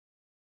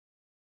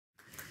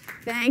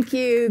Thank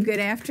you. Good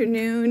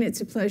afternoon.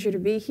 It's a pleasure to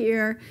be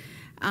here.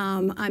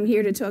 I'm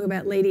here to talk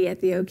about Lady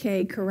at the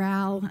OK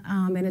Corral,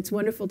 and it's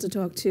wonderful to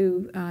talk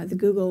to the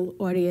Google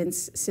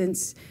audience,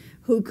 since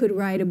who could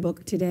write a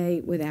book today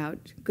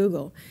without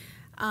Google?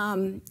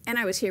 And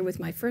I was here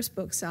with my first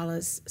book,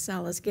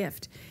 Salah's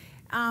Gift.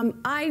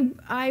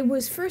 I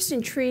was first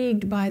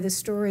intrigued by the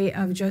story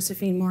of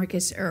Josephine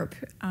Marcus Earp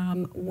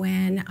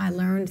when I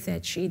learned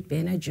that she'd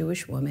been a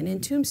Jewish woman in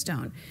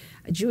Tombstone.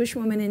 A Jewish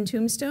woman in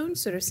Tombstone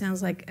sort of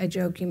sounds like a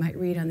joke you might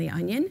read on The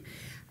Onion.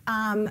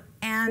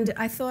 And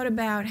I thought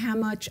about how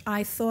much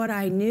I thought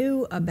I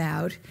knew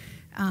about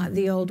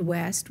the Old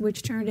West,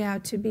 which turned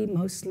out to be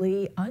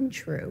mostly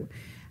untrue.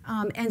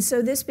 And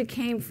so this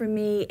became for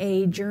me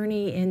a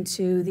journey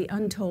into the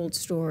untold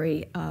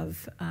story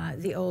of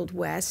the Old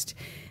West.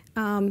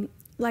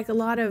 Like a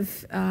lot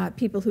of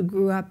people who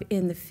grew up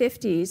in the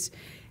 50s,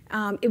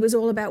 it was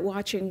all about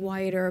watching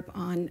Wyatt Earp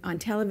on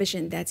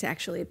television. That's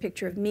actually a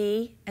picture of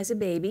me as a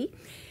baby.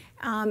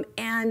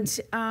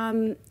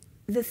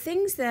 The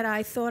things that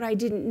I thought I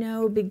didn't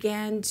know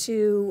began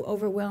to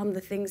overwhelm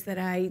the things that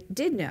I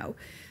did know.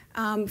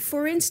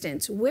 For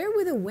instance, where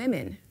were the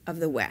women of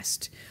the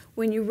West?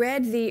 When you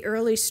read the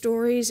early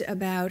stories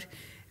about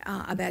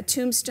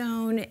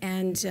Tombstone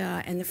and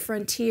the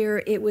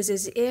frontier, it was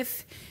as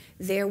if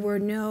there were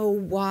no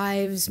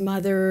wives,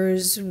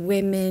 mothers,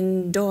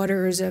 women,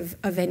 daughters of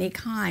any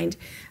kind,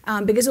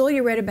 because all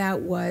you read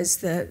about was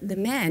the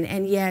men.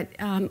 And yet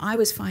I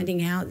was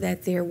finding out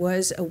that there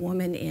was a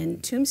woman in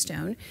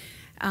Tombstone,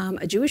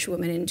 a Jewish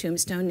woman in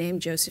Tombstone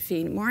named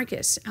Josephine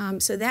Marcus.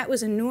 So that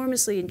was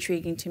enormously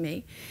intriguing to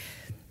me.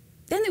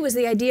 Then there was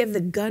the idea of the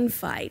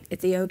gunfight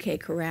at the OK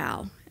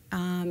Corral.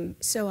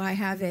 So I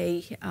have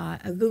a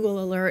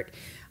Google alert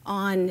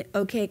on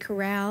OK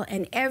Corral,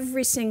 and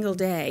every single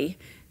day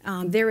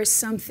there is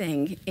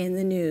something in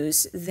the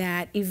news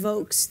that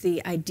evokes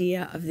the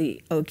idea of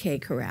the OK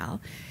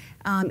Corral.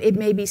 It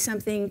may be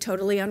something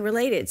totally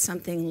unrelated,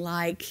 something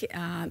like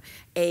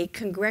a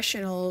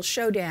congressional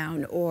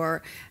showdown,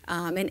 or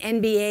an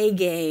NBA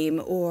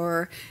game,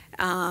 or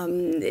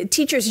a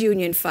teachers'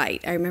 union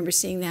fight. I remember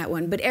seeing that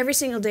one. But every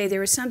single day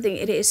there is something.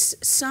 It is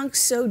sunk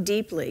so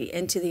deeply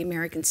into the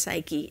American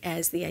psyche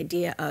as the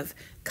idea of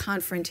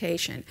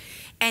confrontation.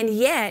 And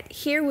yet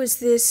here was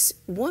this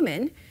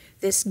woman,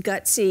 this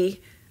gutsy,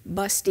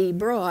 busty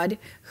broad,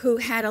 who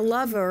had a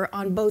lover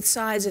on both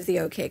sides of the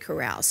OK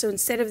Corral. So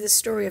instead of the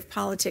story of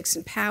politics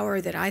and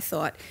power that I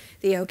thought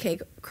the OK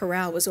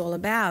Corral was all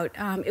about,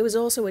 it was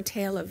also a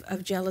tale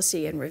of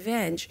jealousy and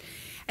revenge.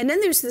 And then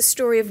there's the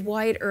story of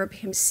Wyatt Earp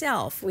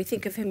himself. We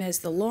think of him as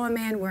the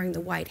lawman wearing the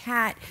white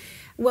hat.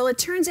 Well, it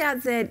turns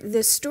out that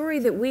the story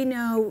that we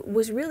know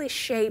was really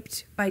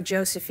shaped by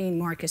Josephine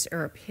Marcus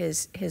Earp,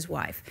 his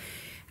wife.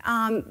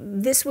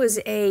 This was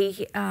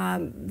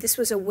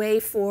a way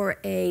for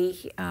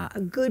a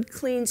good,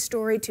 clean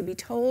story to be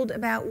told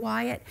about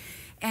Wyatt,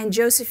 and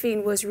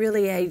Josephine was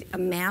really a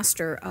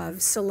master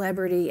of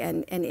celebrity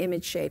and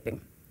image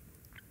shaping.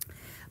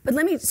 But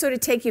let me sort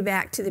of take you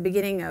back to the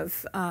beginning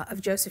of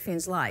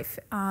Josephine's life.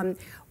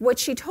 What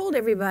she told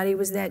everybody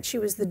was that she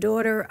was the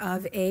daughter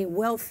of a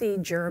wealthy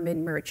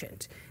German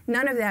merchant.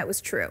 None of that was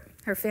true.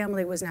 Her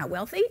family was not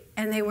wealthy,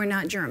 and they were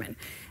not German.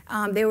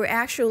 They were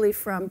actually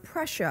from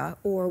Prussia,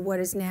 or what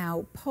is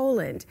now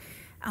Poland.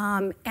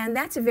 And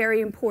that's a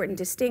very important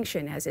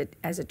distinction, as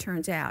it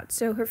turns out.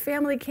 So her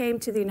family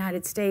came to the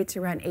United States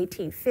around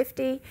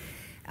 1850.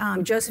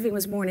 Josephine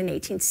was born in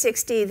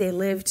 1860. They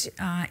lived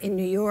in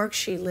New York.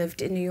 She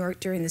lived in New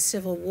York during the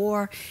Civil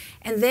War.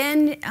 And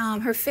then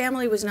her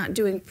family was not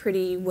doing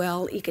pretty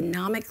well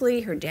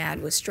economically. Her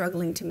dad was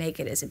struggling to make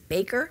it as a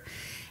baker.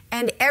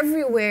 And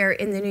everywhere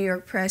in the New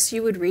York press,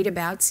 you would read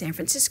about San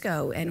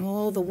Francisco and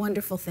all the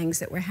wonderful things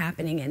that were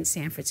happening in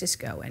San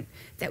Francisco. And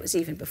that was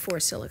even before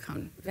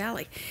Silicon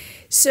Valley.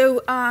 So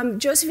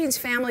Josephine's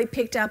family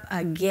picked up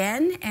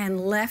again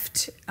and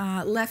left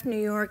New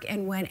York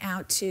and went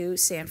out to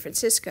San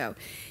Francisco.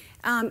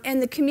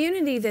 And the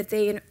community that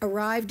they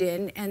arrived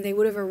in, and they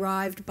would have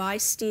arrived by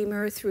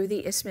steamer through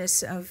the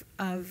Isthmus of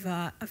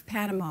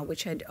Panama,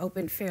 which had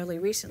opened fairly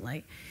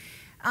recently.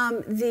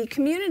 The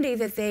community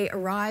that they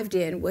arrived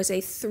in was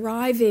a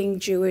thriving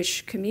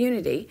Jewish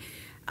community,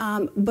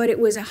 but it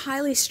was a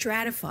highly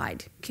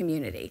stratified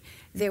community.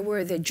 There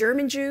were the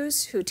German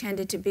Jews, who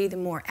tended to be the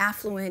more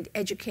affluent,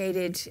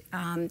 educated,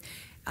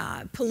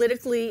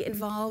 politically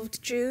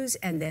involved Jews,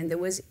 and then there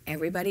was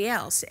everybody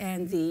else.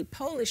 And the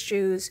Polish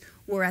Jews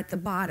were at the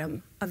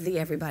bottom of the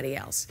everybody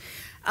else.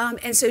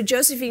 And so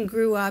Josephine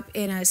grew up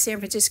in a San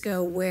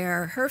Francisco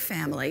where her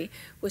family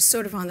was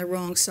sort of on the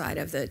wrong side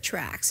of the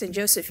tracks. And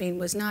Josephine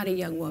was not a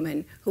young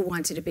woman who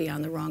wanted to be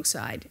on the wrong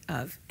side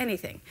of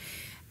anything.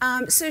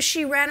 So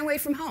she ran away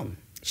from home.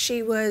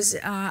 She was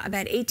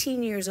about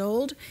 18 years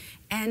old,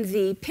 and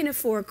the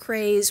pinafore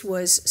craze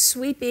was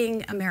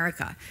sweeping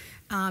America.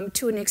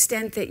 To an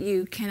extent that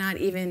you cannot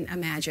even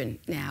imagine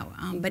now.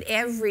 But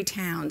every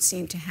town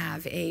seemed to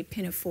have a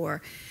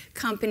pinafore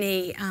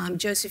company.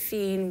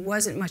 Josephine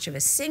wasn't much of a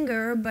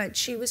singer, but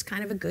she was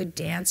kind of a good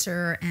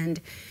dancer,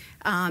 and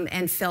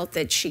and felt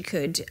that she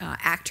could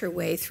act her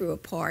way through a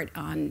part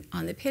on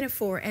the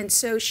Pinafore. And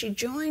so she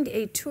joined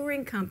a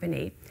touring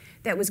company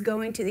that was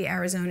going to the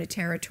Arizona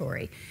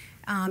Territory.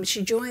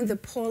 She joined the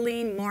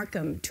Pauline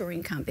Markham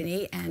Touring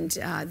Company, and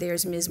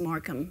there's Ms.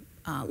 Markham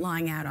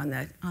lying out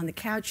on the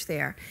couch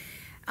there.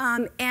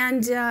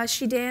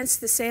 She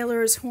danced the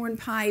sailor's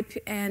hornpipe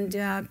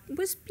and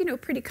was,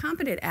 pretty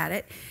competent at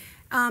it.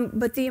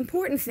 But the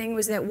important thing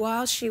was that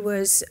while she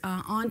was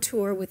on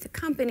tour with the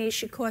company,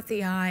 she caught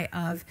the eye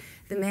of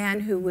the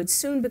man who would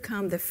soon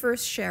become the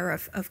first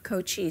sheriff of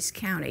Cochise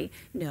County.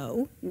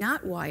 No,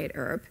 not Wyatt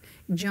Earp,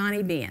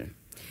 Johnny Behan.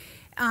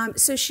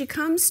 So she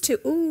comes to,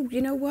 ooh,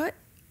 you know what?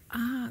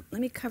 Let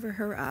me cover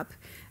her up.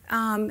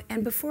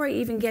 And before I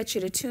even get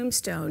you to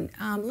Tombstone,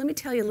 let me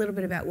tell you a little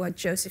bit about what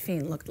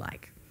Josephine looked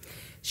like.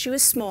 She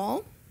was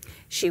small.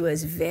 She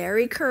was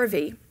very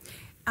curvy.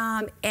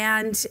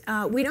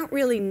 We don't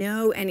really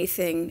know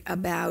anything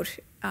about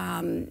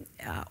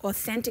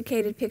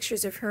authenticated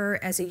pictures of her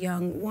as a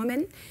young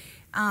woman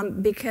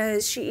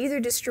because she either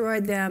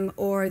destroyed them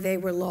or they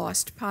were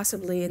lost,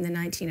 possibly in the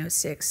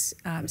 1906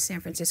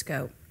 San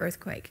Francisco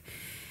earthquake.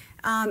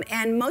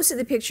 And most of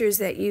the pictures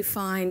that you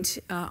find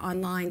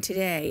online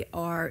today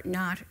are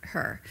not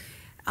her.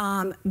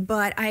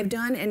 But I've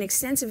done an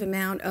extensive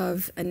amount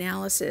of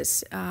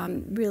analysis,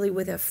 really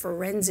with a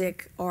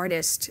forensic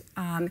artist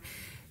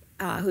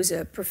who's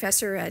a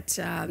professor at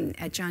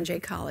John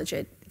Jay College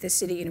at the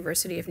City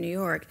University of New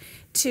York,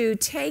 to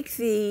take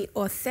the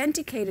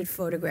authenticated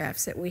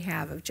photographs that we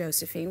have of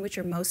Josephine, which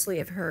are mostly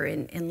of her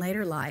in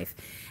later life,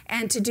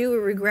 and to do a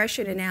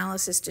regression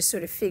analysis to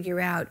sort of figure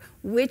out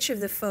which of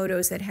the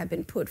photos that have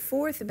been put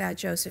forth about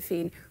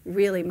Josephine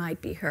really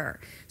might be her.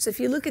 So if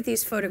you look at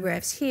these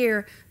photographs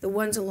here, the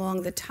ones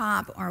along the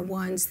top are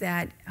ones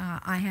that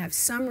I have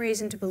some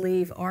reason to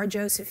believe are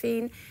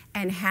Josephine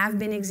and have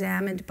been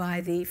examined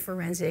by the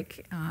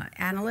forensic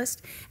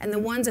analyst, and the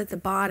ones at the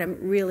bottom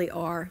really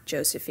are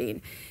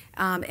Josephine.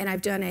 And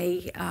I've done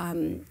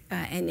an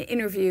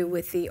interview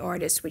with the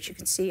artist, which you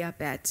can see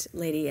up at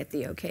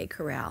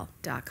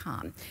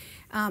ladyattheokcorral.com.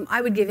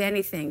 I would give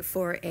anything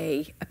for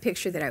a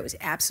picture that I was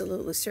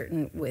absolutely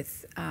certain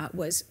with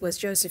was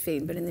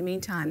Josephine, but in the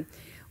meantime,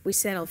 we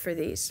settled for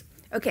these.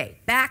 Okay,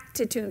 back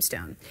to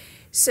Tombstone.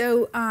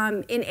 So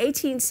in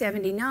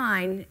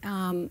 1879,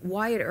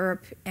 Wyatt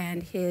Earp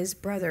and his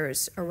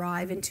brothers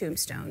arrive in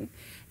Tombstone.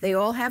 They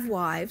all have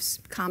wives,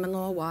 common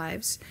law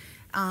wives,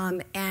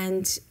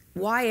 and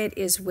Wyatt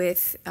is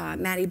with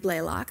Mattie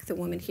Blaylock, the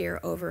woman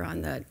here over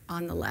on the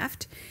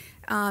left,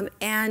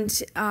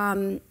 that's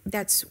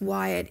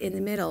Wyatt in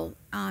the middle,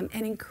 an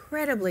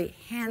incredibly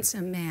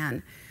handsome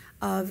man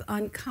of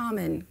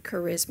uncommon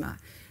charisma,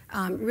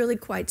 really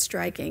quite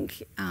striking.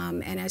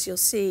 And as you'll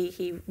see,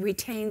 he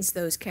retains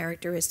those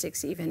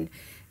characteristics even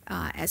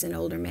as an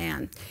older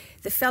man.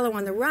 The fellow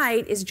on the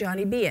right is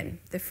Johnny Behan,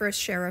 the first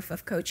sheriff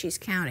of Cochise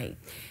County.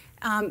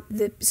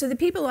 So the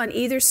people on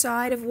either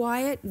side of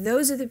Wyatt,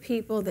 those are the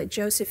people that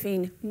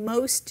Josephine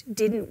most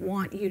didn't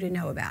want you to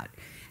know about.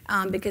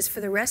 Because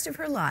for the rest of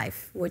her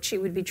life, what she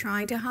would be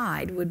trying to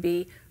hide would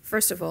be,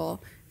 first of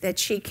all, that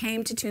she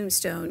came to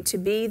Tombstone to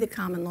be the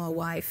common law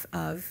wife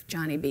of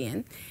Johnny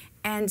Behan,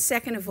 and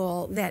second of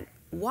all, that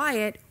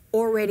Wyatt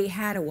already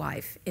had a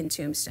wife in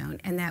Tombstone,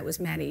 and that was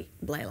Mattie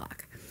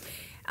Blaylock.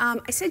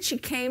 I said she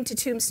came to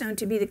Tombstone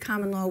to be the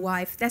common law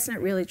wife. That's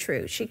not really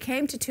true. She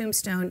came to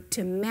Tombstone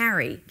to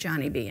marry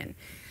Johnny Behan.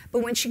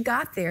 But when she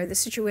got there, the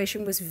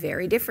situation was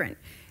very different.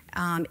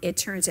 It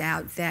turns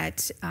out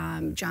that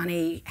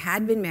Johnny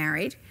had been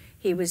married.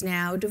 He was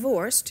now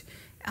divorced,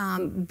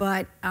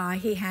 but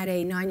he had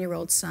a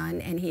 9-year-old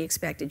son, and he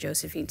expected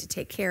Josephine to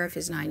take care of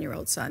his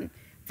 9-year-old son.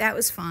 That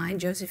was fine.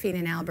 Josephine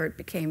and Albert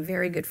became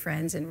very good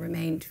friends and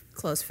remained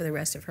close for the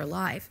rest of her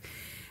life.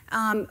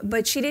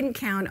 But she didn't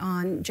count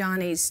on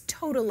Johnny's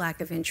total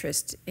lack of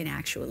interest in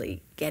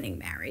actually getting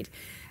married,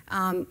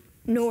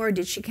 nor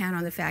did she count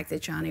on the fact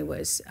that Johnny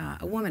was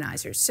a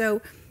womanizer.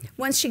 So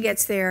once she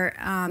gets there,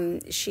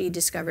 she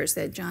discovers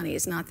that Johnny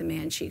is not the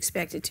man she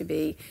expected to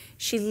be.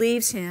 She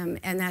leaves him,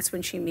 and that's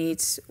when she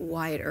meets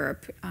Wyatt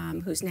Earp,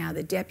 who's now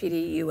the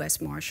Deputy U.S.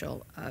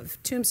 Marshal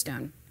of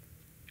Tombstone.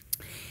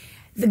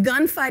 The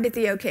gunfight at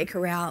the OK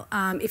Corral,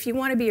 if you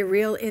want to be a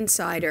real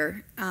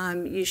insider,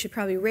 you should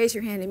probably raise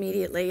your hand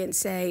immediately and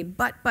say,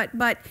 but,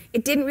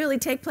 it didn't really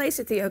take place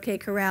at the OK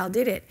Corral,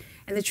 did it?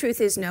 And the truth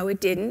is, no, it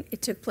didn't.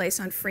 It took place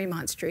on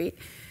Fremont Street,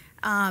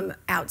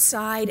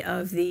 outside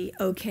of the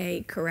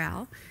OK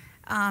Corral.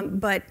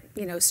 But,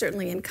 you know,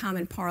 certainly in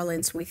common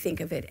parlance, we think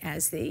of it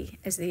as the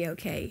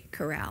OK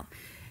Corral.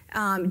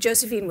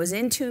 Josephine was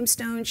in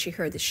Tombstone. She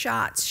heard the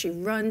shots. She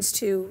runs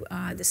to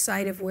the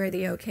site of where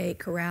the OK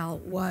Corral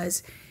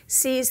was,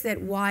 sees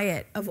that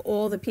Wyatt, of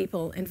all the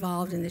people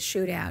involved in the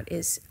shootout,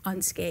 is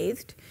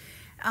unscathed,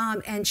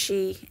 and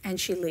she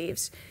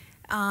leaves.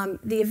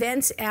 The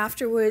events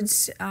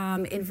afterwards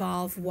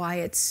involve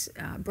Wyatt's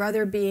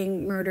brother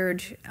being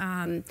murdered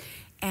and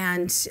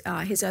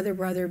his other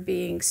brother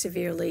being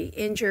severely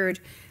injured.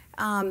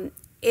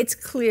 it's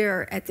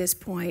clear at this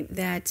point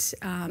that,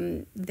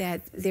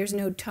 that there's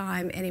no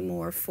time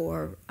anymore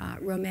for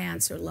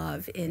romance or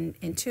love in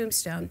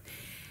Tombstone.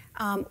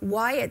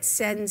 Wyatt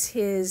sends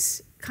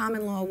his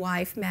common-law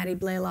wife, Mattie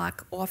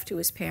Blaylock, off to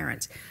his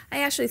parents. I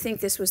actually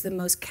think this was the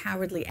most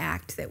cowardly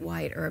act that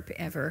Wyatt Earp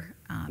ever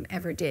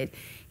did.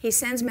 He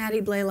sends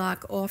Mattie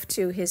Blaylock off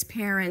to his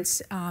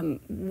parents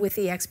with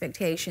the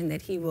expectation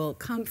that he will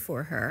come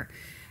for her.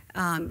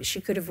 She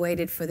could have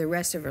waited for the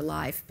rest of her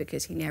life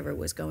because he never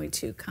was going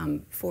to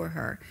come for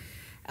her.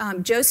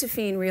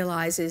 Josephine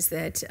realizes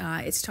that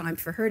it's time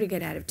for her to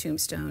get out of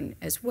Tombstone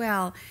as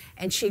well,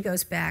 and she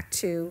goes back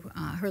to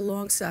her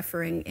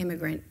long-suffering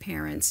immigrant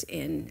parents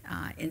in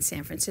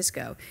San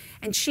Francisco.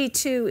 And she,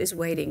 too, is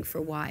waiting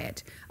for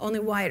Wyatt, only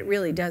Wyatt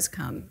really does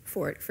come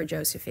for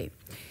Josephine.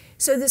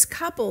 So this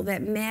couple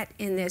that met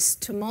in this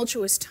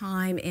tumultuous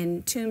time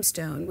in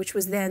Tombstone, which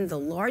was then the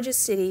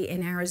largest city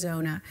in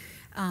Arizona,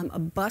 a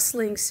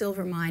bustling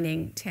silver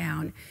mining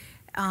town,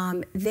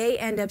 they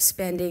end up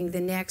spending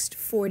the next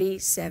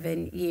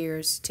 47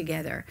 years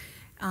together.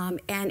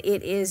 And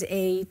it is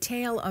a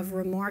tale of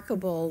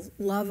remarkable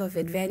love of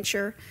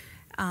adventure.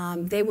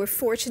 They were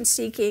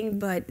fortune-seeking,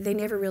 but they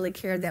never really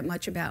cared that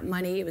much about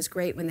money. It was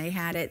great when they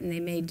had it, and they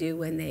made do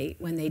when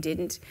they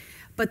didn't.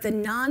 But the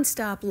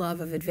nonstop love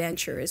of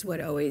adventure is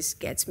what always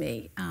gets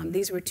me.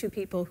 These were two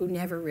people who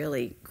never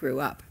really grew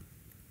up.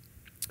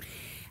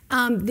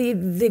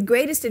 The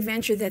greatest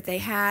adventure that they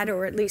had,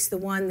 or at least the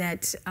one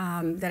that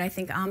I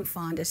think I'm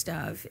fondest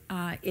of,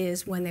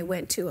 is when they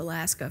went to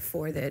Alaska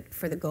for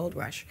the gold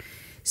rush.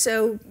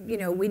 So, you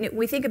know,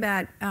 we think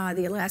about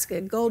the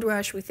Alaska gold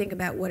rush. We think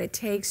about what it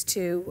takes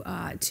to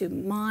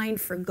mine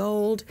for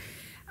gold.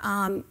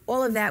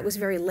 All of that was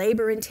very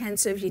labor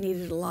intensive. You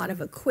needed a lot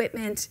of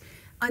equipment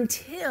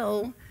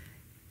until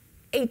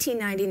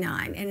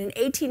 1899. And in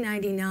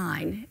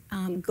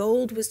 1899,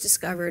 gold was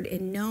discovered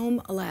in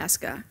Nome,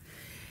 Alaska.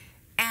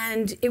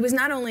 And it was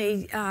not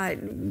only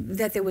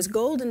that there was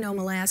gold in Nome,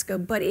 Alaska,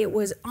 but it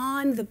was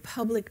on the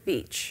public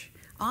beach,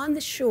 on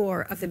the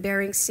shore of the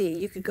Bering Sea.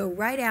 You could go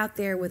right out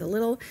there with a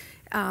little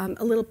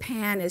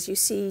pan, as you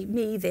see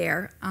me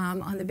there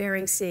on the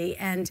Bering Sea,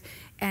 and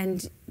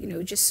you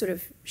know, just sort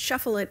of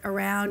shuffle it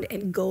around,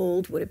 and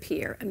gold would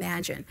appear.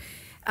 Imagine.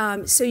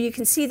 So you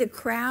can see the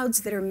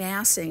crowds that are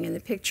massing in the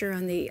picture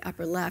on the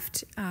upper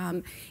left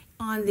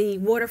on the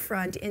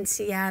waterfront in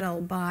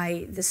Seattle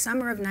by the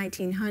summer of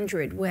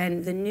 1900,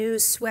 when the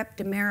news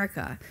swept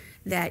America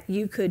that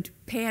you could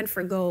pan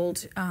for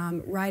gold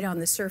right on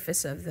the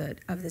surface of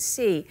the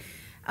sea.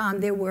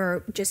 There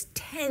were just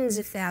tens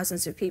of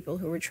thousands of people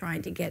who were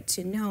trying to get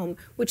to Nome,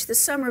 which the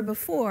summer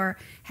before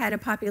had a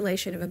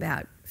population of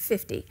about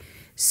 50.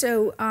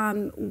 So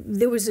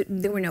there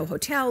were no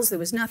hotels, there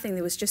was nothing.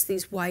 There was just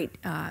these white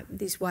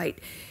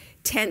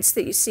tents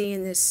that you see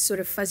in this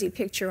sort of fuzzy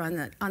picture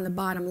on the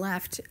bottom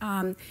left.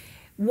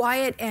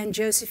 Wyatt and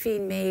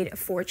Josephine made a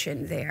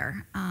fortune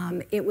there.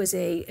 It was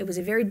a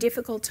very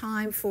difficult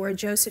time for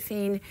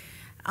Josephine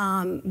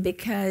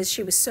because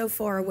she was so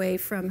far away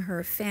from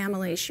her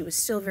family. She was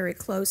still very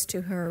close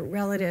to her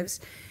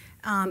relatives.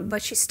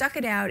 But she stuck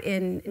it out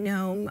in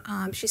Nome.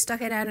 She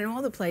stuck it out in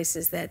all the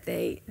places that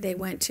they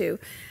went to.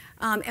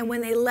 And when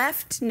they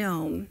left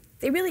Nome,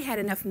 they really had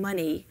enough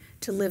money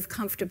to live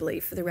comfortably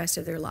for the rest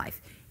of their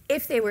life,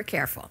 if they were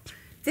careful.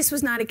 This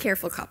was not a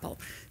careful couple.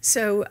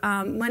 So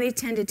money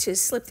tended to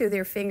slip through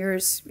their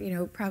fingers, you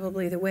know,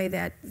 probably the way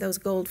that those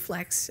gold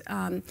flecks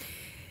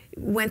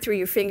went through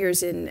your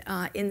fingers in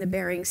the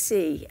Bering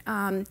Sea.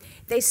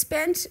 They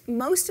spent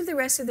most of the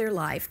rest of their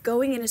life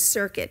going in a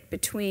circuit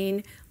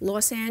between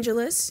Los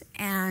Angeles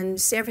and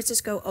San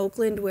Francisco,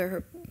 Oakland, where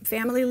her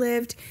family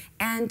lived,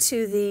 and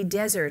to the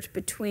desert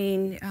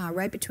between,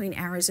 right between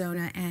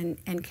Arizona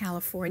and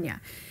California.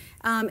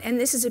 And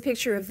this is a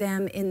picture of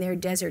them in their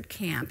desert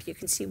camp. You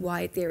can see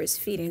Wyatt there is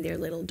feeding their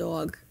little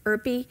dog,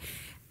 Earpie.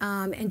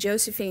 And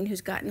Josephine,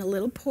 who's gotten a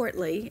little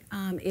portly,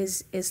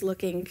 is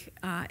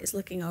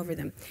looking over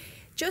them.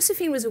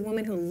 Josephine was a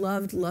woman who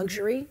loved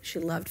luxury. She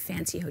loved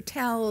fancy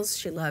hotels.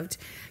 She loved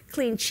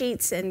clean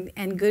sheets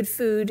and good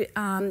food.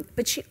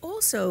 But she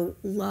also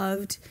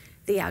loved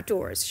the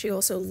outdoors. She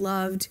also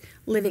loved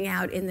living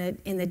out in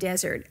the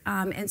desert.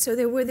 And so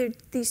there were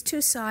these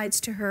two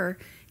sides to her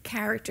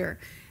character.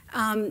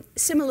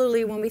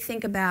 Similarly, when we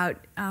think about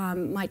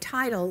my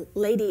title,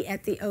 Lady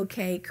at the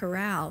OK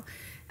Corral,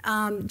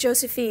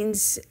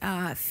 Josephine's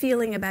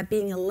feeling about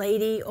being a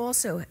lady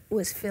also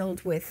was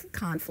filled with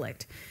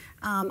conflict.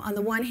 On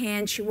the one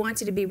hand, she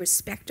wanted to be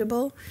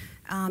respectable,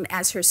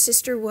 as her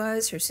sister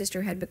was. Her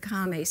sister had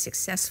become a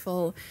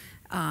successful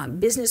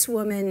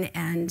businesswoman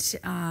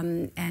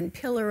and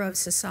pillar of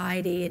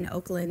society in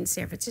Oakland,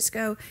 San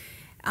Francisco.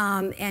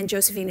 And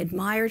Josephine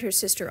admired her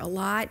sister a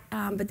lot,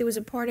 but there was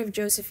a part of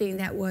Josephine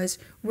that was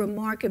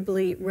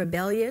remarkably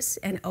rebellious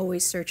and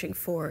always searching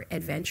for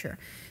adventure.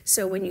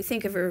 So when you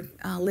think of her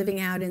living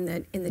out in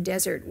the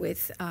desert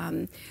with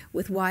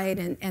Wyatt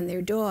and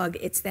their dog,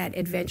 it's that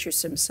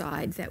adventuresome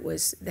side that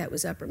was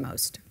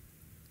uppermost.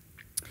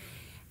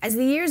 As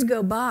the years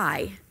go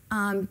by,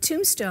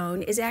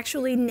 Tombstone is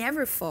actually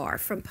never far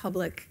from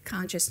public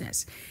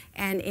consciousness.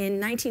 And in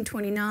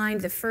 1929,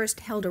 the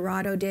first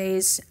Eldorado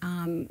days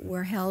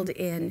were held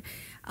in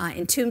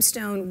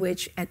Tombstone,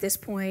 which at this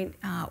point,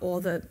 all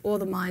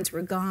the mines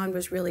were gone,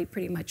 was really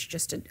pretty much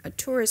just a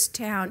tourist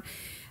town.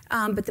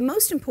 But the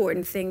most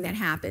important thing that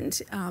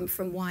happened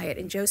from Wyatt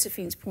and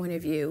Josephine's point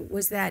of view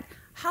was that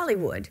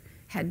Hollywood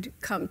had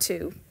come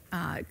to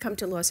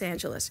Los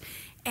Angeles.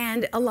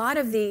 And a lot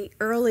of the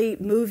early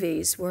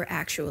movies were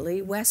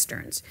actually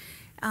Westerns.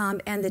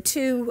 And the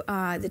two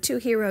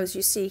heroes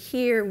you see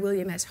here,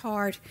 William S.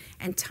 Hart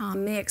and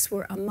Tom Mix,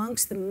 were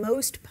amongst the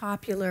most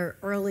popular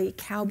early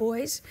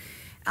cowboys.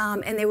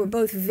 And they were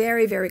both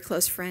very, very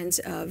close friends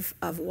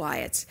of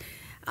Wyatt's.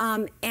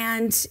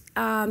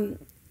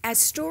 As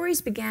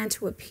stories began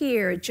to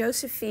appear,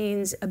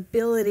 Josephine's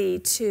ability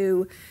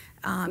to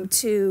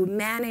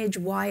manage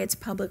Wyatt's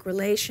public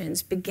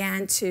relations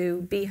began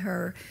to be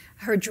her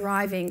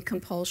driving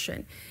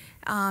compulsion.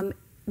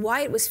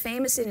 Wyatt was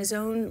famous in his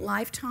own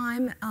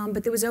lifetime,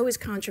 but there was always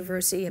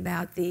controversy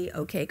about the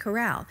OK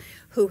Corral.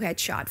 Who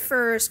had shot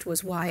first?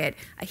 Was Wyatt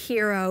a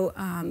hero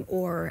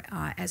or,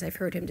 as I've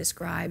heard him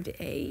described,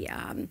 a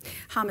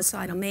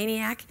homicidal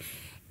maniac?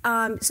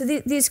 So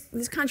this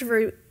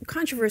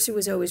controversy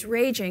was always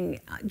raging.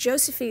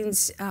 Josephine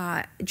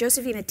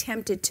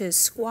attempted to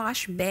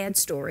squash bad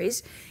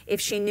stories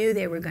if she knew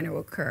they were going to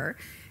occur.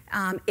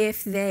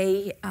 If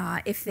they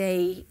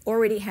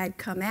already had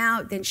come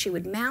out, then she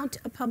would mount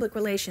a public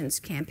relations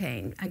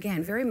campaign.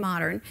 Again, very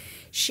modern.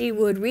 She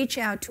would reach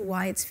out to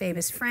Wyatt's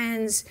famous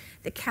friends,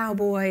 the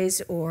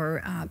cowboys,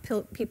 or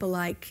people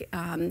like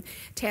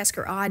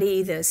Tasker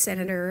Oddie, the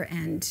senator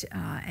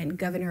and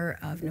governor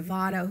of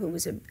Nevada, who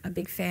was a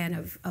big fan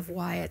of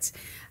Wyatt's,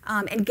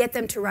 and get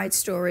them to write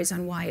stories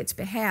on Wyatt's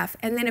behalf.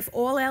 And then if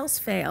all else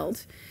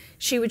failed,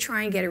 she would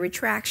try and get a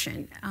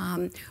retraction.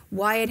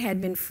 Wyatt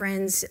had been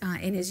friends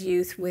in his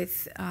youth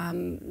with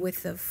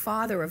the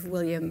father of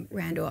William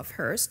Randolph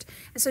Hearst.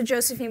 And so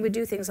Josephine would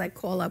do things like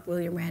call up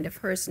William Randolph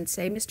Hearst and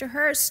say, "Mr.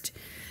 Hearst,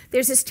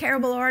 there's this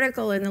terrible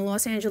article in the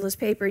Los Angeles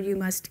paper, you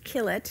must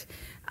kill it.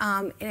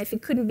 And if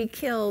it couldn't be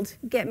killed,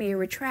 get me a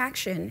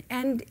retraction."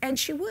 And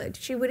she would.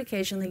 She would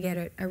occasionally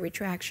get a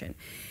retraction.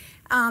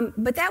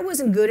 But that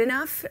wasn't good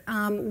enough.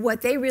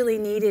 What they really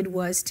needed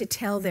was to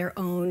tell their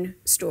own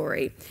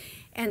story.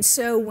 And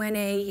so when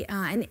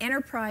an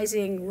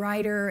enterprising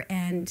writer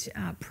and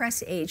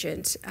press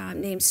agent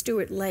named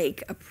Stuart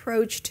Lake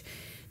approached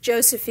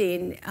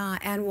Josephine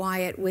and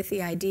Wyatt with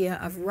the idea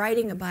of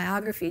writing a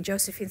biography,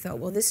 Josephine thought,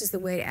 well, this is the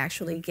way to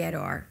actually get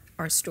our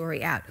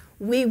story out.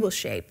 We will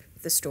shape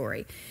the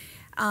story.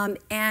 And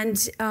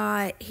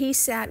he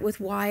sat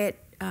with Wyatt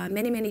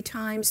many, many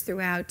times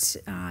throughout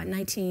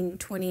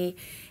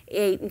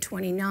 1928 and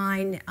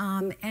 29,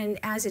 and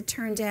as it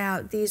turned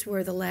out, these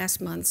were the last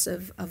months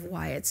of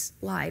Wyatt's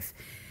life.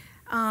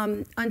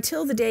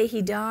 Until the day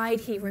he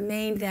died, he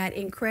remained that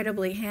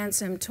incredibly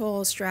handsome,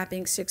 tall,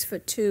 strapping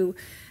 6'2"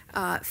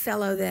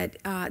 fellow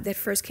that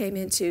first came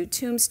into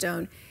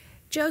Tombstone.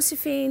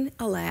 Josephine,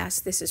 alas,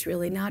 this is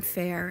really not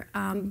fair,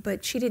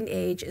 but she didn't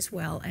age as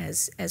well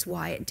as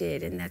Wyatt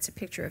did, and that's a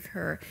picture of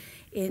her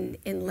in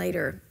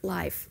later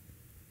life.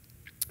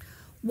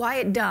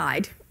 Wyatt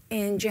died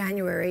in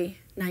January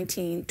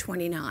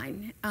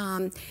 1929.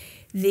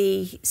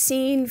 The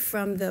scene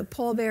from the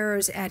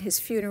pallbearers at his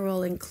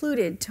funeral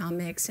included Tom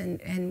Mix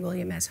and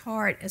William S.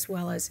 Hart, as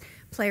well as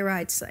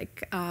playwrights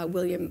like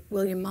William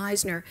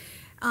Meisner,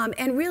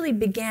 and really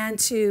began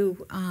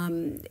to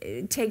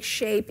take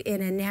shape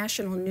in a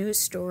national news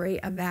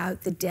story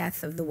about the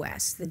death of the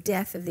West, the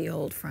death of the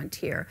old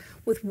frontier,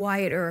 with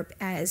Wyatt Earp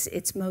as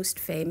its most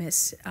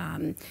famous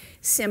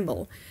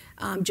symbol.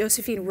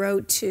 Josephine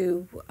wrote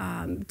to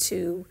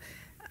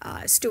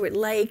Stuart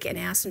Lake and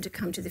asked him to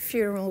come to the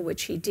funeral,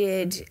 which he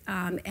did.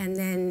 And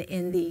then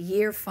in the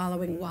year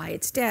following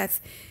Wyatt's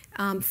death,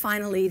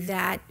 finally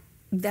that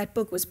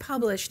book was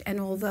published,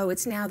 and although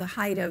it's now the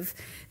height of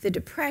the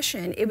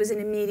Depression, it was an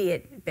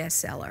immediate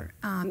bestseller,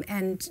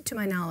 and to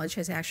my knowledge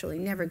has actually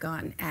never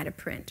gone out of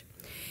print.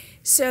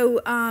 So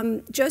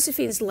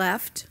Josephine's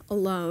left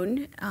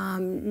alone,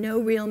 no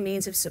real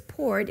means of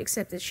support,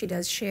 except that she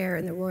does share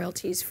in the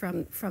royalties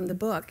from the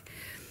book.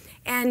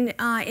 And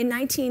in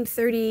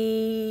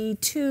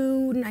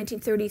 1932,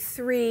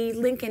 1933,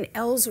 Lincoln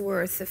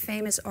Ellsworth, the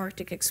famous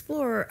Arctic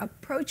explorer,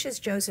 approaches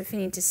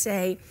Josephine to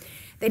say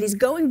that he's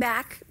going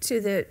back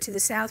to the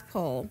South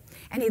Pole,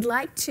 and he'd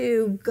like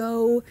to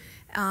go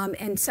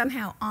and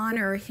somehow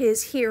honor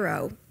his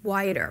hero,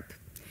 Wyatt Earp.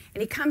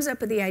 And he comes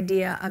up with the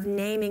idea of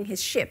naming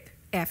his ship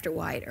after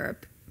Wyatt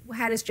Earp.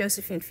 How does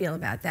Josephine feel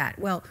about that?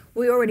 Well,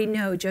 we already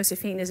know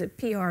Josephine is a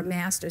PR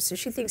master, so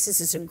she thinks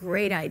this is a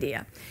great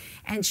idea.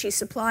 And she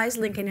supplies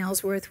Lincoln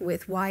Ellsworth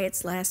with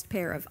Wyatt's last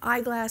pair of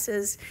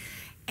eyeglasses,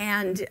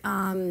 and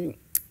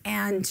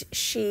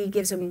she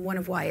gives him one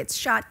of Wyatt's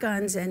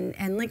shotguns,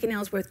 and Lincoln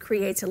Ellsworth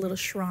creates a little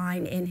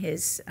shrine in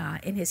his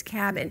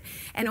cabin,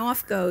 and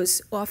off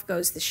goes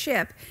the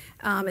ship.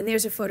 And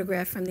there's a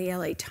photograph from the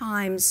LA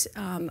Times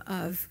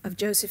of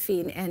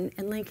Josephine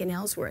and Lincoln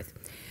Ellsworth.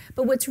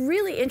 But what's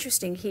really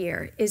interesting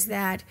here is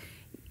that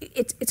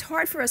it's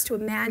hard for us to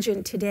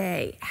imagine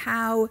today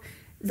how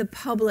the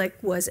public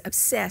was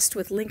obsessed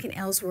with Lincoln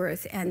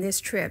Ellsworth and this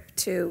trip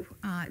to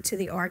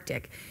the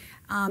Arctic.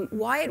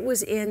 Wyatt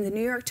was in the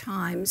New York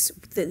Times,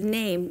 the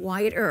name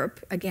Wyatt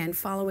Earp, again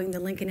following the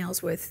Lincoln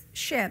Ellsworth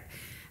ship,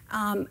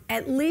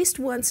 at least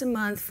once a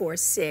month for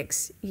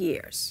 6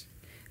 years,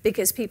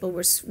 because people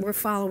were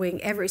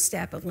following every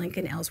step of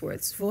Lincoln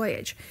Ellsworth's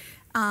voyage.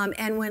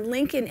 And when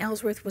Lincoln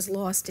Ellsworth was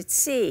lost at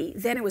sea,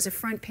 then it was a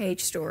front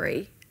page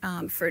story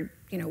for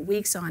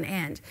weeks on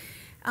end.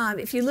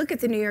 If you look at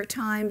the New York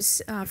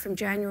Times from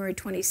January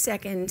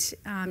 22nd,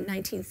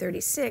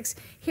 1936,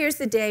 here's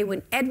the day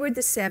when Edward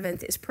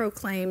VII is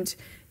proclaimed,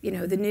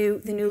 the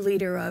new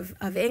leader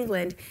of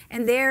England,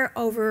 and there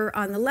over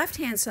on the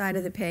left-hand side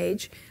of the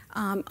page,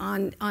 on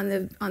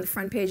the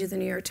front page of the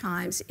New York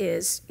Times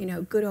is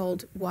good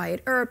old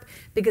Wyatt Earp,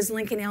 because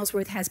Lincoln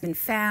Ellsworth has been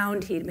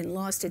found. He'd been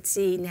lost at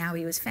sea, now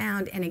he was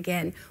found, and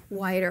again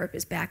Wyatt Earp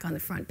is back on the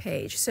front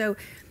page. So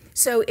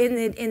in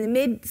the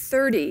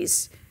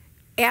mid-30s,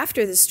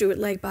 after the Stuart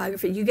Lake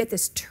biography, you get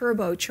this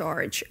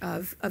turbocharge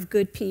of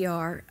good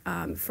PR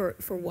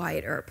for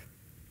Wyatt Earp.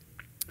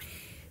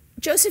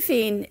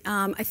 Josephine,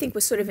 I think,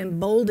 was sort of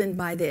emboldened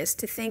by this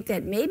to think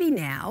that maybe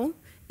now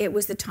it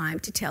was the time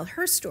to tell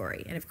her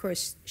story. And of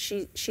course,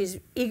 she's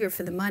eager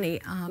for the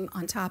money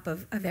on top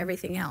of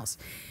everything else.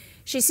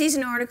 She sees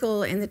an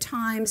article in the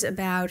Times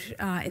about,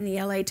 in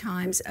the LA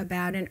Times,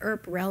 about an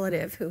Earp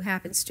relative who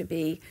happens to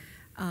be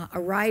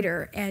a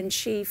writer, and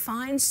she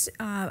finds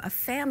a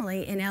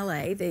family in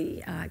LA,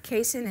 the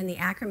Kaysen and the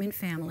Ackerman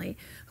family,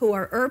 who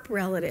are Earp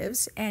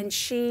relatives, and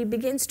she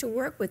begins to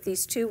work with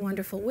these two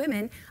wonderful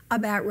women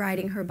about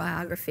writing her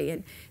biography.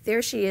 And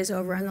there she is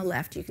over on the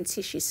left. You can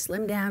see she's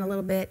slimmed down a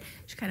little bit.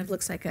 She kind of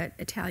looks like an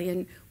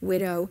Italian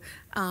widow,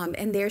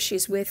 and there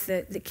she's with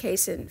the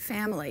Kaysen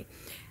family.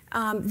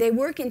 They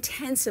work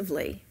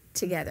intensively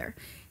together.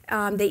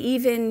 They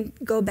even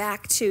go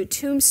back to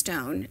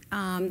Tombstone.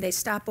 They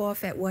stop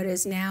off at what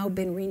has now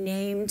been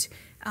renamed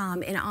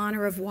in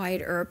honor of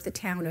Wyatt Earp, the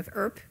town of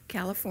Earp,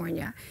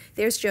 California.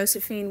 There's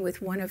Josephine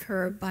with one of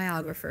her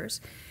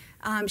biographers.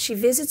 She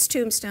visits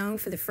Tombstone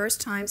for the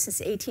first time since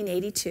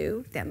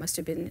 1882. That must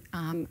have been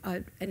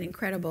an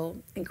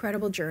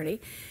incredible journey.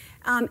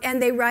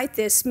 And they write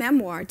this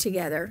memoir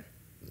together.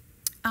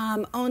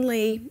 I'll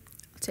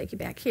take you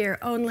back here,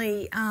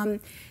 only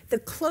the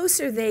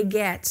closer they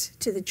get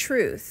to the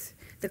truth,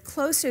 the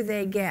closer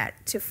they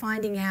get to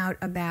finding out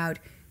about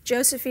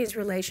Josephine's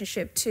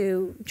relationship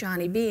to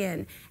Johnny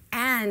Behan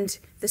and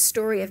the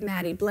story of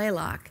Mattie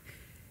Blaylock,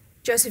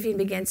 Josephine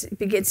begins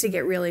to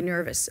get really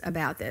nervous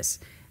about this.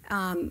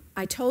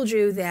 I told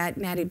you that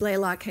Mattie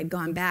Blaylock had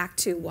gone back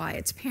to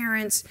Wyatt's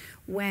parents.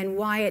 When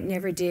Wyatt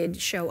never did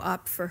show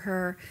up for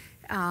her,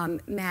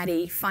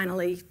 Mattie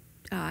finally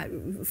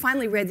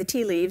read the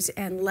tea leaves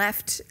and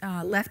left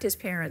his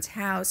parents'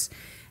 house.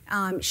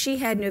 She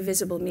had no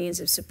visible means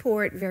of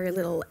support, very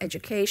little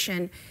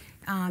education.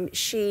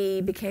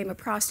 She became a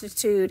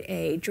prostitute,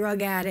 a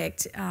drug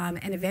addict,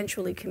 and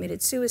eventually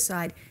committed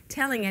suicide,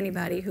 telling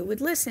anybody who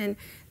would listen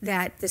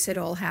that this had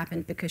all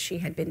happened because she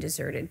had been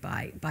deserted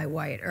by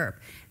Wyatt Earp.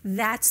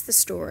 That's the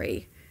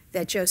story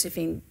that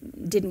Josephine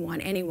didn't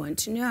want anyone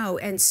to know,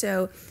 and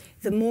so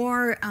the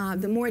more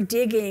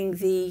digging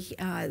the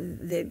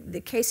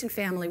Kaysen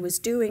family was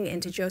doing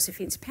into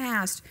Josephine's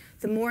past,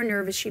 the more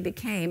nervous she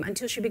became,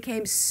 until she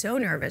became so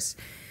nervous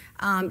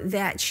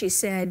that she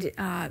said,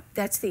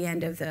 "That's the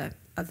end of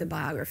the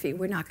biography.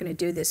 We're not going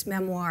to do this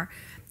memoir."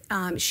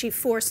 She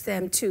forced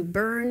them to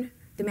burn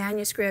the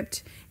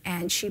manuscript,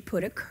 and she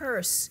put a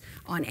curse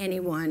on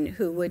anyone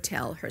who would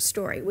tell her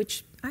story,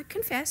 which I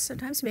confess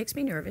sometimes makes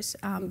me nervous,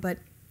 but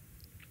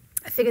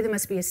I figure there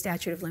must be a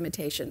statute of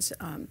limitations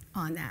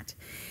on that.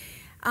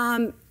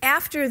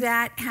 After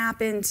that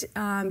happened,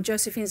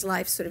 Josephine's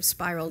life sort of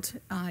spiraled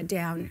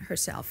down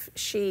herself.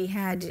 She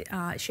had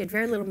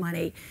very little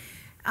money,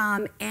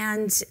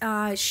 and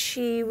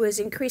she was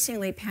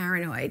increasingly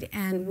paranoid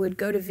and would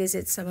go to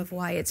visit some of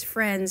Wyatt's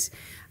friends,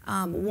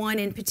 one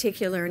in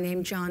particular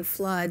named John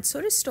Flood,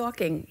 sort of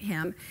stalking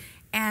him.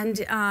 And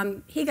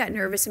he got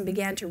nervous and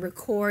began to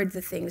record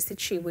the things that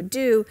she would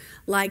do,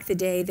 like the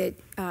day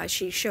that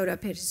she showed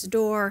up at his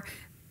door,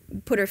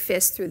 put her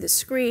fist through the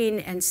screen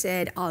and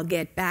said, "I'll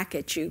get back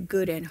at you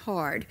good and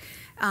hard."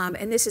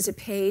 And this is a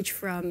page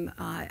from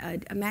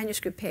a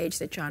manuscript page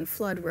that John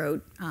Flood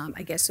wrote,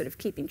 I guess sort of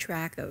keeping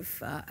track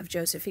of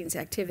Josephine's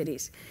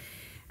activities.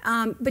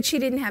 But she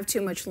didn't have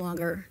too much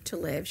longer to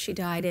live. She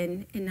died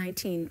in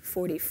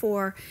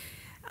 1944.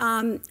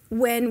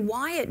 When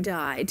Wyatt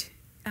died,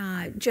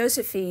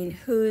 Josephine,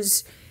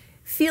 whose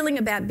feeling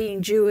about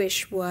being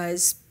Jewish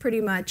was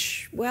pretty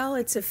much, well,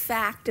 it's a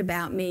fact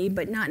about me,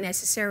 but not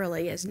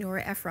necessarily, as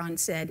Nora Ephron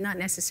said, not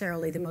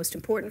necessarily the most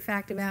important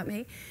fact about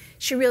me.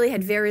 She really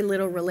had very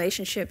little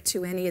relationship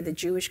to any of the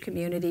Jewish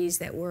communities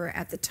that were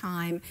at the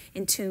time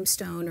in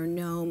Tombstone or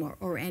Nome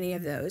or any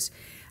of those.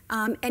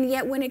 And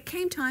yet when it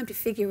came time to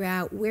figure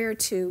out where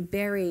to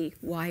bury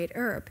Wyatt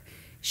Earp,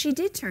 she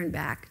did turn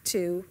back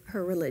to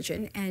her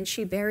religion, and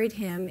she buried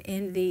him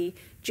in the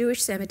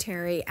Jewish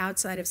cemetery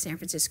outside of San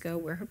Francisco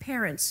where her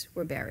parents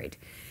were buried.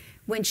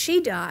 When she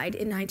died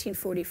in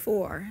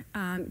 1944,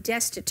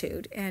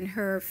 destitute, and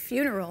her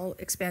funeral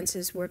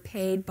expenses were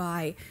paid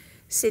by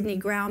Sidney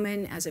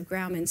Grauman, as of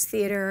Grauman's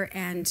Theater,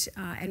 and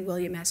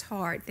William S.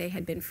 Hart. They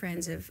had been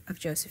friends of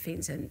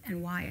Josephine's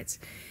and Wyatt's.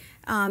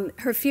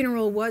 Her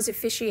funeral was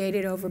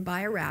officiated over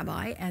by a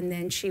rabbi, and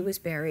then she was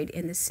buried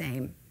in the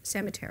same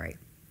cemetery.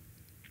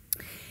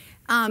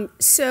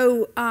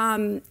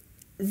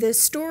 The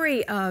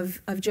story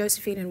of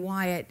Josephine and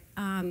Wyatt,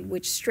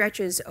 which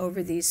stretches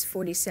over these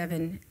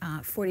 47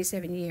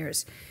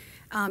 years,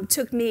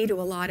 took me to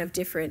a lot of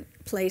different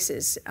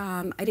places.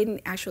 I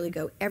didn't actually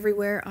go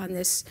everywhere on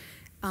this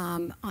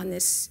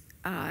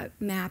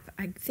map.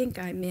 I think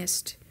I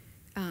missed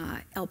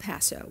El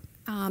Paso.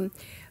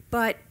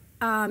 But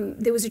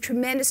there was a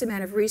tremendous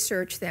amount of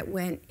research that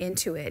went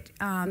into it,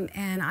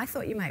 and I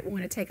thought you might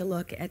want to take a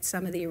look at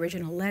some of the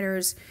original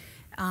letters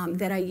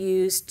that I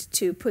used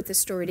to put the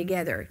story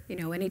together. You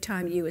know,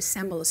 anytime you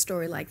assemble a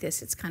story like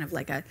this, it's kind of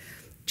like a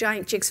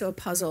giant jigsaw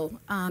puzzle,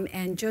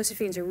 and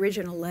Josephine's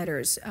original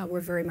letters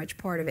were very much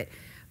part of it.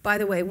 By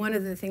the way, one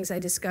of the things I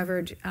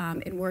discovered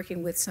in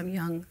working with some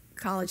young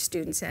college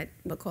students at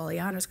Macaulay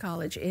Honors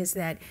College is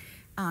that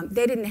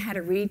they didn't know how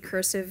to read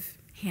cursive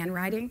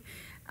handwriting.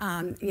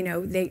 You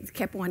know, they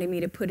kept wanting me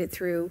to put it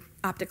through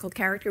optical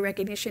character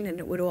recognition and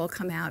it would all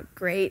come out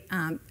great.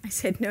 I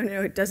said, no,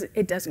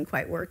 it doesn't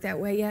quite work that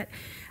way yet.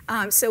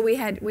 So we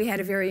had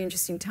a very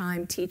interesting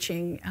time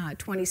teaching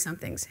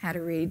 20-somethings how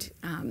to read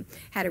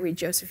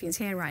Josephine's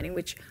handwriting,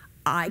 which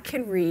I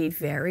can read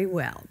very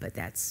well, but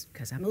that's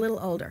because I'm a little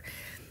older.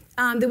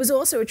 There was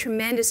also a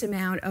tremendous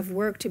amount of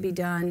work to be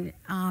done.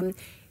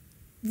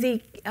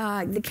 The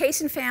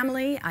Kaysen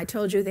family, I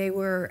told you they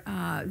were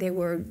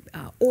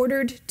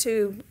ordered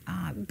to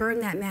burn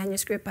that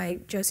manuscript by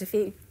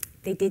Josephine.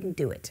 They didn't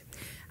do it.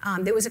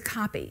 There was a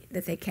copy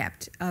that they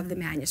kept of the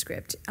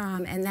manuscript,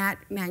 and that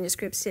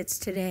manuscript sits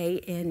today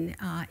in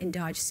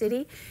Dodge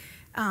City,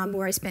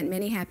 where I spent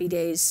many happy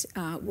days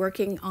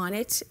working on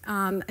it.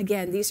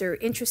 Again, these are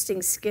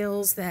interesting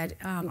skills that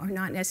are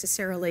not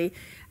necessarily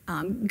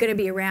going to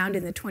be around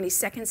in the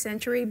 22nd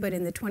century, but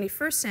in the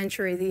 21st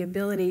century, the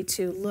ability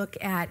to look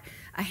at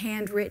a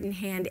handwritten,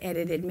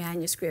 hand-edited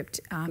manuscript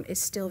is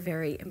still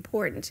very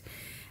important.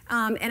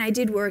 And I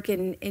did work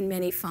in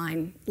many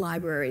fine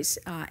libraries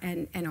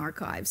and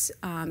archives.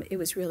 It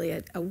was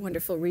really a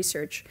wonderful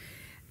research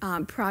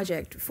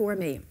project for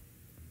me.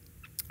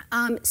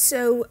 That's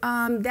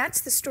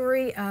the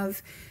story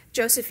of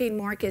Josephine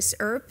Marcus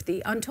Earp,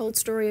 the untold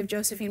story of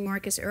Josephine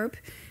Marcus Earp.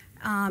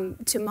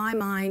 To my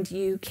mind,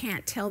 you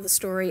can't tell the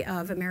story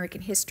of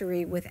American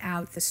history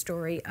without the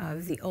story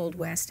of the Old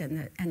West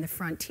and the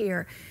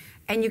frontier.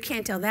 And you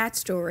can't tell that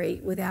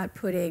story without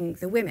putting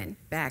the women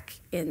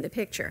back in the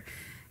picture.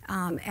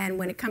 And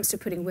when it comes to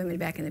putting women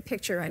back in the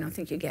picture, I don't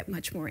think you get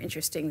much more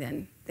interesting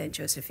than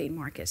Josephine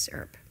Marcus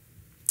Earp.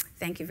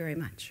 Thank you very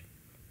much.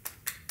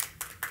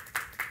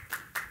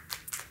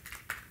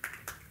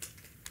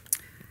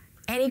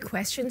 Any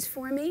questions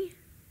for me?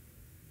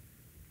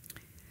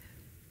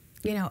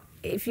 You know,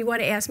 if you want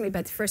to ask me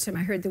about the first time I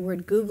heard the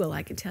word Google,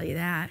 I can tell you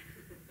that.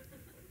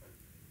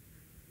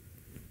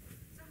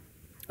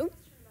 Oh,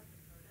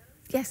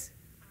 yes.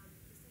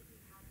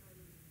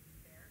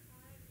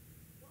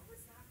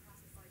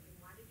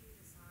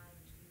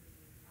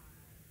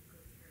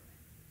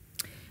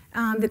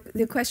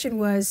 The question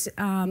was,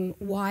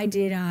 why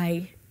did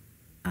I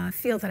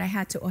feel that I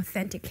had to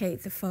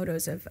authenticate the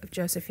photos of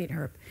Josephine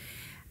Earp?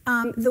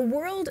 The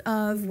world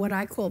of what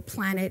I call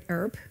Planet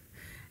Earp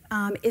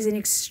is an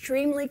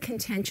extremely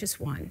contentious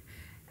one.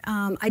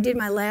 I did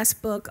my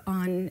last book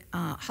on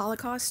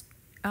Holocaust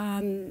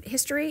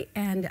history,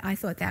 and I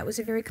thought that was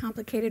a very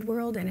complicated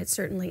world, and it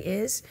certainly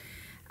is.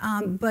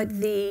 But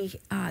the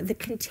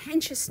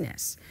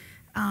contentiousness,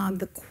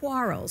 the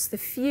quarrels, the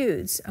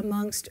feuds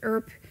amongst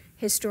Earp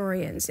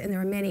historians, and there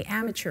are many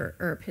amateur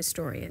Earp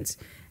historians,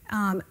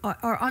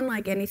 are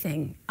unlike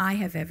anything I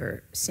have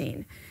ever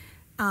seen.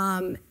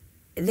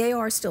 They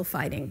are still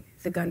fighting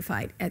the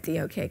gunfight at the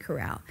OK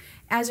Corral.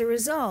 As a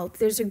result,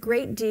 there's a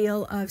great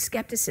deal of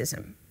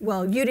skepticism.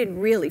 Well, you didn't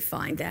really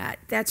find that.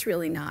 That's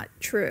really not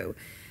true.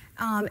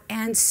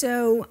 And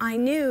so I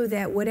knew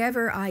that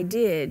whatever I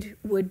did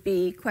would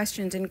be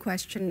questioned and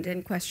questioned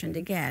and questioned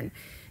again.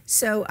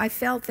 So I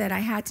felt that I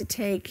had to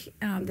take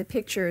the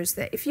pictures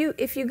that, if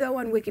you go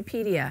on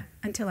Wikipedia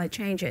until I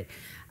change it,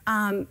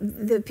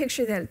 the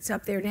picture that's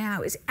up there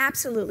now is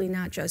absolutely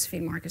not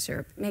Josephine Marcus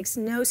Earp. Makes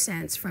no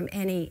sense from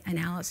any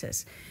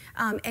analysis.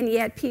 And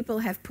yet people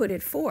have put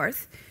it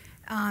forth.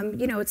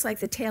 You know, it's like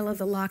the tale of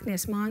the Loch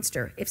Ness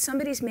Monster. If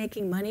somebody's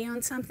making money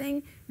on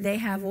something, they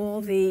have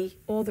all the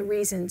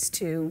reasons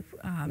to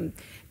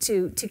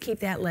keep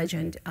that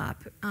legend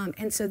up.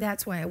 And so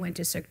that's why I went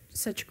to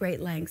such great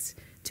lengths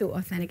to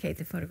authenticate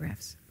the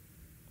photographs.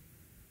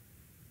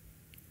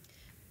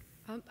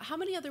 How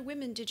many other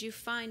women did you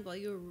find while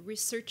you were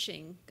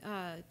researching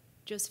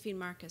Josephine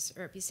Marcus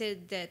Earp. You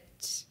said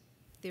that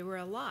there were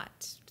a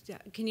lot.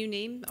 Can you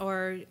name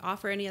or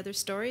offer any other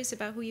stories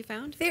about who you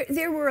found?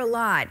 There were a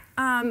lot.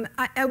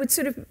 I would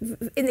sort of,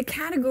 in the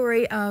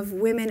category of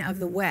women of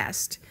the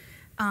West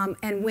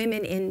and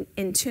women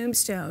in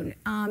Tombstone,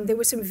 there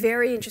were some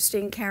very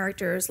interesting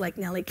characters like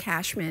Nellie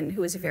Cashman,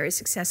 who was a very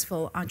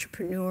successful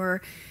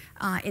entrepreneur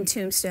in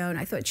Tombstone.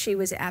 I thought she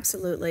was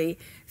absolutely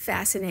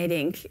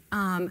fascinating.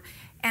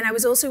 And I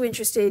was also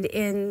interested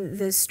in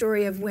the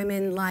story of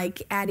women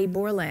like Addie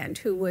Borland,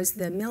 who was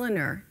the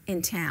milliner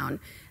in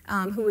town,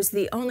 who was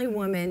the only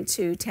woman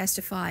to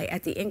testify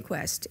at the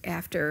inquest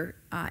after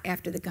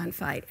the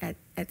gunfight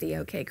at the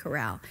OK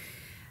Corral.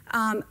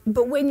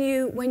 But when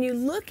you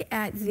look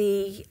at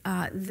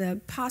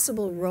the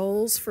possible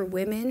roles for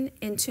women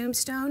in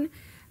Tombstone,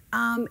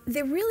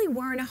 there really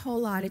weren't a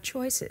whole lot of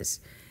choices.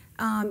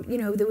 You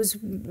know, there was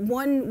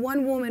one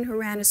woman who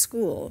ran a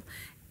school.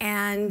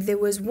 And there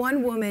was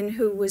one woman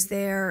who was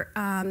there.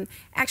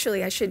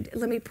 Actually,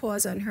 let me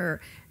pause on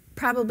her.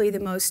 Probably the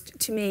most,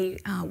 to me,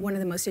 one of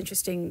the most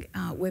interesting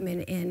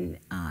women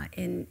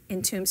in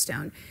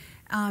Tombstone.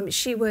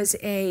 She was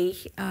a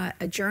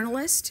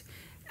journalist,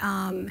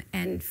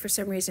 and for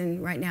some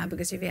reason right now,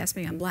 because you've asked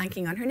me, I'm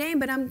blanking on her name,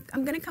 but I'm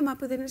going to come up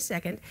with it in a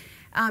second.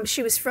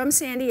 She was from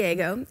San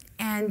Diego,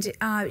 and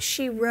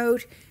she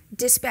wrote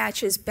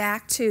dispatches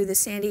back to the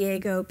San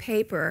Diego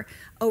paper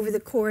over the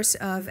course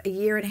of a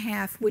year and a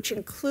half, which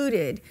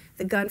included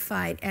the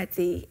gunfight at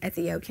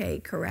the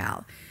OK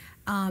Corral.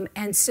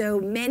 And so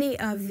many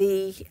of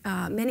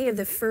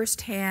the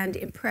first-hand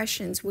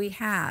impressions we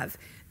have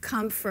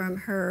come from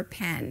her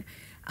pen.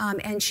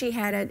 And she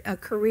had a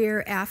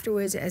career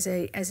afterwards as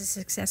a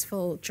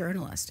successful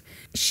journalist.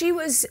 She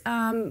was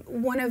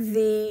one of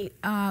the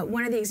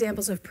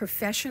examples of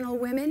professional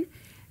women.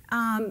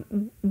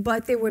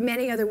 But there were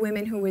many other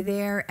women who were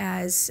there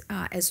as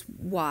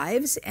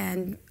wives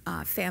and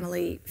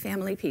family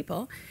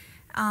people.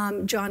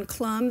 John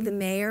Clum, the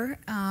mayor,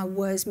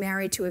 was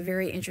married to a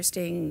very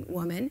interesting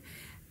woman.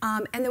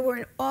 And there were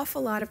an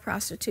awful lot of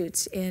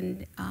prostitutes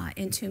in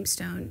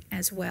Tombstone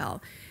as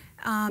well.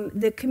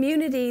 The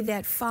community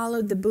that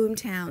followed the boom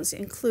towns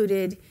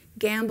included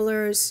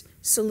gamblers,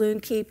 saloon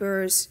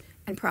keepers,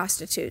 and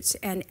prostitutes.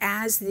 And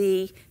as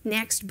the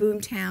next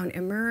boom town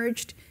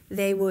emerged,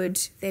 they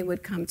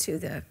would come to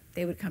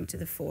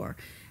the fore.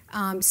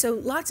 So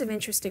lots of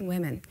interesting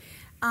women.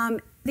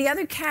 The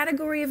other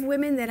category of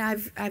women that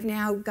I've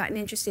now gotten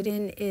interested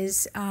in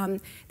is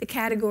the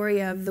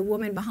category of the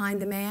woman behind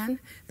the man,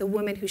 the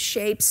woman who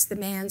shapes the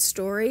man's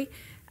story.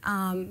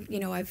 You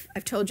know, I've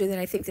told you that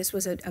I think this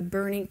was a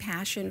burning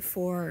passion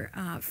for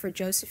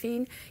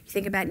Josephine. You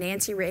think about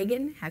Nancy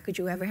Reagan. How could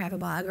you ever have a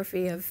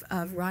biography of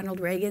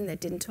Ronald Reagan that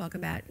didn't talk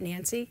about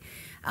Nancy?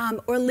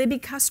 Or Libby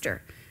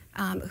Custer,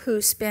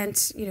 who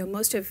spent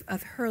most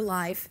of her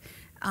life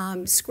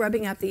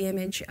scrubbing up the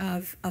image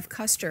of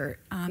Custer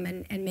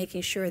and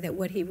making sure that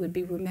what he would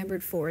be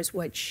remembered for is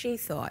what she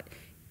thought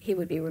he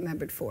would be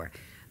remembered for.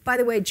 By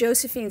the way,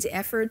 Josephine's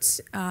efforts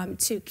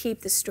to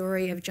keep the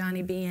story of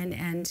Johnny Behan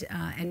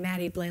and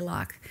Mattie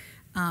Blaylock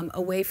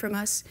away from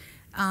us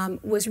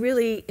was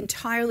really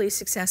entirely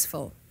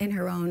successful in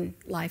her own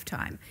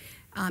lifetime.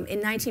 In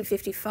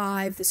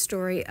 1955, the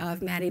story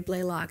of Mattie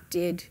Blaylock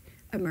did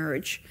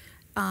emerge,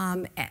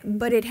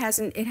 but it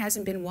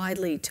hasn't been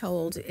widely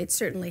told. It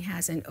certainly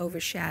hasn't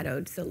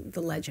overshadowed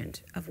the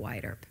legend of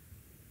Wyatt Earp.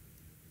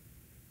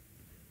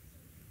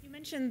 You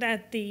mentioned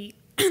that the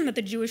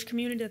Jewish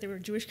community, that there were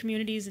Jewish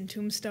communities in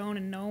Tombstone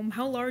and Nome.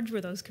 How large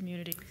were those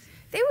communities?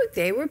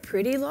 They were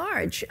pretty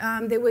large.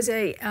 There was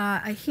a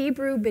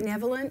Hebrew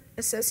Benevolent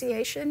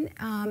Association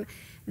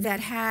that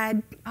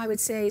had, I would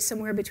say,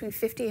 somewhere between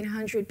 50 and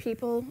 100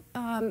 people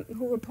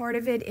who were part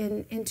of it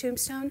in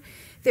Tombstone.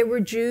 There were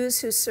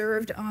Jews who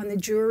served on the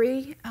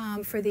jury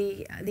for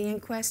the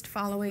inquest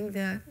following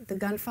the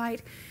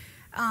gunfight.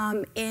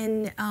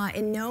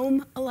 In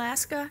Nome,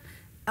 Alaska,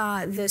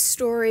 the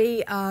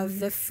story of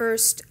the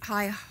first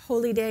High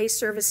Holy Day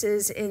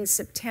services in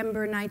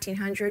September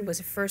 1900 was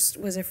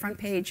a front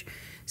page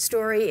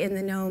story in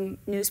the Nome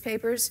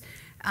newspapers.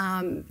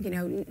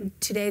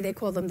 Today they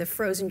call them the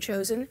Frozen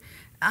Chosen,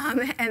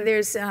 and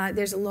there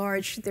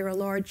are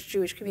large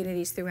Jewish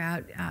communities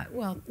throughout.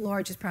 Well,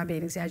 large is probably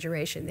an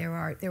exaggeration. There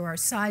are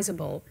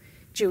sizable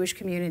Jewish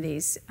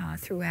communities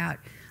throughout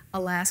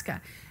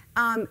Alaska.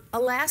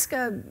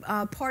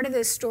 Alaska, part of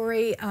the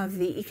story of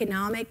the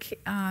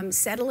economic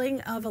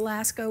settling of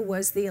Alaska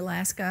was the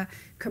Alaska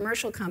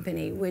Commercial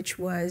Company, which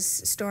was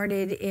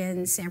started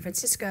in San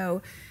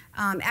Francisco,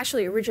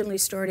 actually originally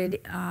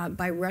started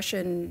by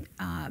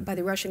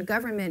the Russian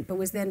government, but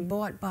was then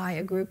bought by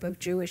a group of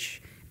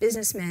Jewish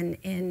businessmen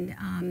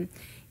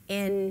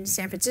in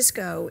San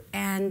Francisco,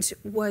 and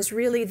was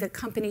really the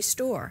company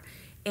store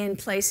in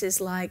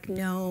places like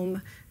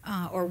Nome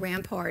or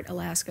Rampart,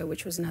 Alaska,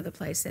 which was another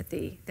place that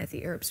the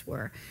Earps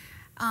were.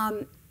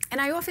 And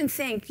I often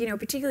think,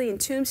 particularly in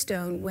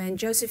Tombstone, when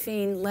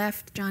Josephine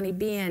left Johnny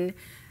Behan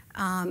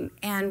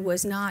and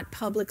was not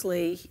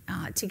publicly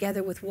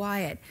together with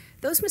Wyatt,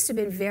 those must have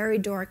been very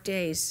dark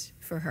days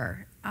for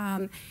her.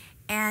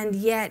 And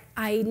yet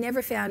I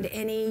never found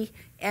any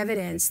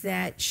evidence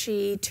that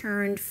she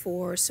turned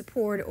for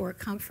support or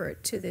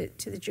comfort to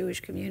the Jewish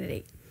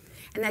community.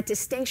 And that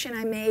distinction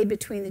I made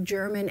between the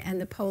German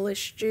and the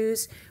Polish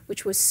Jews,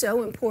 which was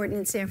so important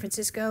in San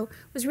Francisco,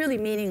 was really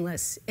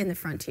meaningless in the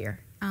frontier.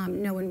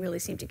 No one really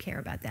seemed to care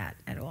about that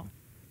at all.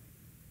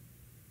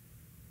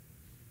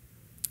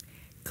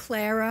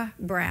 Clara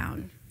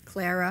Brown.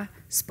 Clara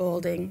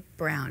Spaulding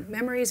Brown.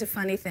 Memory is a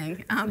funny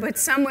thing, but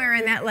somewhere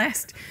in that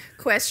last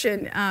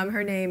question,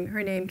 her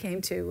name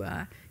came to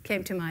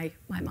my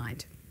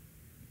mind.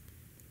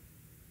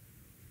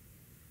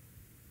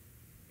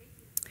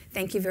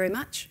 Thank you very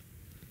much.